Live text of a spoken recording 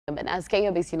And as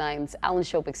KMBC9's Alan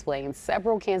Shope explains,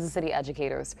 several Kansas City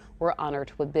educators were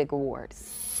honored with big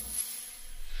awards.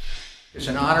 It's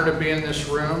an honor to be in this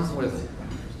room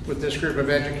with this group of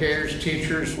educators,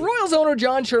 teachers. Royals owner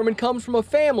John Sherman comes from a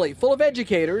family full of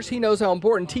educators. He knows how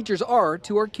important teachers are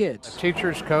to our kids.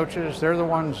 Teachers, coaches, they're the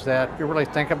ones that you really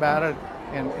think about it.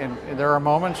 And there are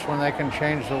moments when they can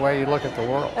change the way you look at the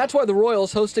world. That's why the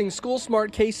Royals hosting School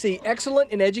Smart KC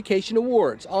Excellent in Education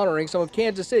Awards, honoring some of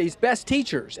Kansas City's best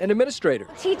teachers and administrators.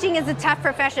 Teaching is a tough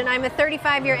profession. I'm a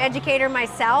 35-year educator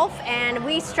myself, and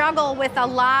we struggle with a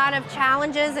lot of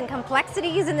challenges and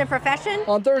complexities in the profession.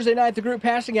 On Thursday night, the group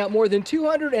passing out more than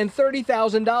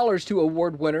 $230,000 to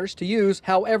award winners to use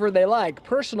however they like,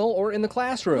 personal or in the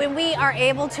classroom. When we are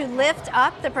able to lift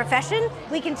up the profession,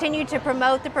 we continue to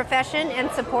promote the profession and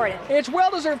support it. It's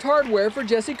well-deserved hardware for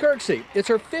Jessie Kirksey. It's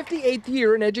her 58th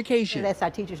year in education. Let's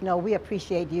our teachers know we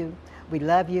appreciate you, we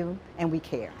love you, and we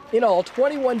care. In all,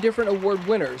 21 different award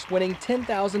winners winning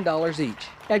 $10,000 each.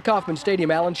 At Kauffman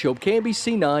Stadium, Alan Shope,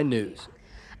 KMBC 9 News.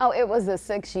 Oh, it was the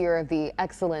 6th year of the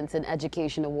Excellence in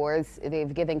Education Awards.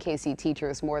 They've given KC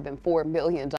teachers more than $4 million.